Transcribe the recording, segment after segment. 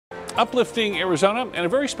uplifting Arizona and a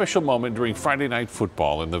very special moment during Friday night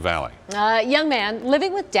football in the Valley. A young man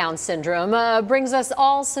living with Down syndrome brings us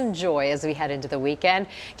all some joy as we head into the weekend.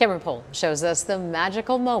 Cameron Pohl shows us the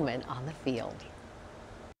magical moment on the field.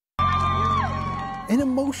 An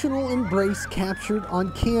emotional embrace captured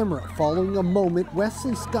on camera following a moment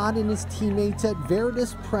Wesley Scott and his teammates at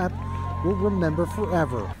Veritas Prep will remember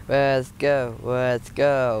forever. Let's go, let's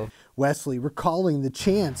go. Wesley recalling the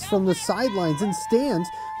chants from the sidelines and stands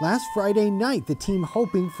last Friday night, the team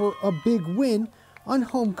hoping for a big win on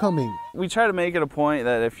homecoming. We try to make it a point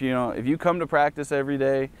that if you come to practice every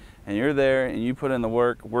day and you're there and you put in the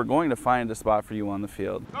work, we're going to find a spot for you on the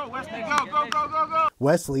field. Go Wesley, go, go, go, go, go!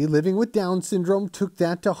 Wesley, living with Down syndrome, took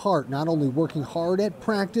that to heart, not only working hard at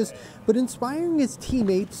practice, but inspiring his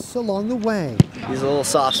teammates along the way. He's a little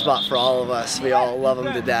soft spot for all of us. We all love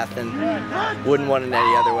him to death and wouldn't want it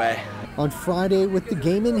any other way. On Friday, with the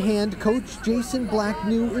game in hand, Coach Jason Black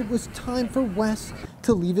knew it was time for Wes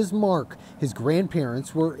to leave his mark. His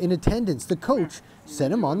grandparents were in attendance. The coach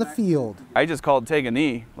set him on the field. I just called take a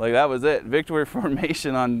knee. Like, that was it. Victory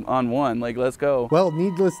formation on one. Like, let's go. Well,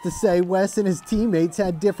 needless to say, Wes and his teammates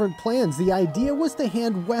had different plans. The idea was to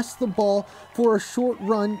hand Wes the ball for a short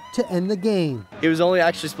run to end the game. He was only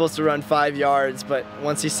actually supposed to run 5 yards, but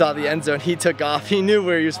once he saw the end zone, he took off. He knew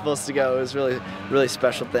where he was supposed to go. It was really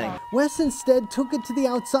special thing. Wes instead took it to the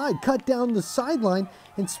outside, cut down the sideline,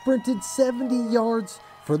 and sprinted 70 yards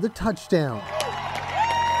for the touchdown.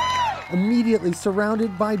 Immediately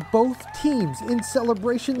surrounded by both teams in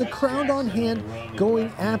celebration, the crowd on hand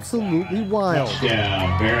going absolutely wild.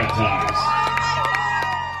 Touchdown, Veritas.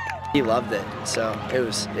 He loved it, so it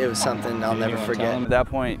was something I'll never forget. At that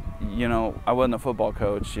point, I wasn't a football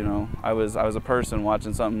coach. I was a person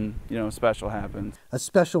watching something special happen. A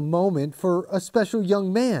special moment for a special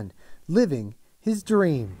young man living his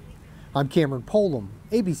dream. I'm Cameron Pohl,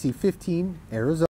 ABC 15, Arizona.